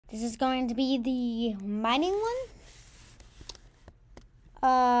This is going to be the mining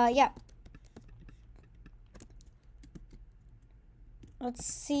one. Yeah. Let's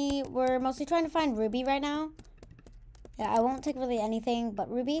see. We're mostly trying to find ruby right now. Yeah, I won't take really anything but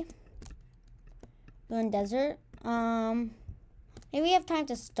ruby. Doing desert. Maybe we have time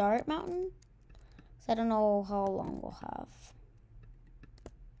to start mountain. So I don't know how long we'll have.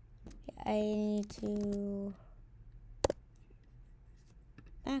 Yeah, I need to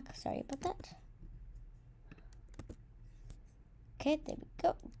back. Sorry about that. Okay, there we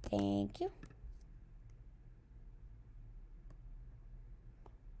go. Thank you.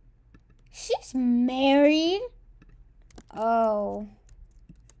 She's married. Oh,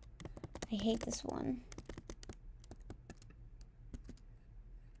 I hate this one.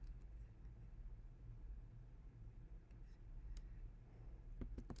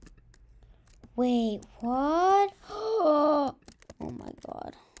 Wait, what? Oh my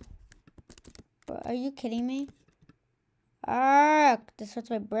god. Bro, are you kidding me? Ark, this hurts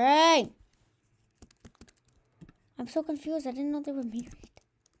my brain. I'm so confused. I didn't know they were married.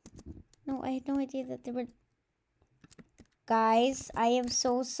 No, I had no idea that they were. Guys, I am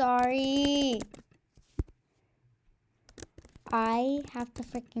so sorry. I have to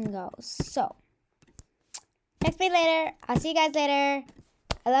freaking go. So, text me later. I'll see you guys later.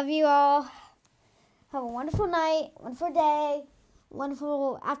 I love you all. Have a wonderful night, wonderful day,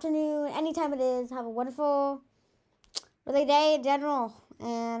 wonderful afternoon, anytime it is. Have a wonderful, really day in general.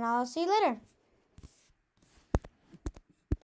 And I'll see you later.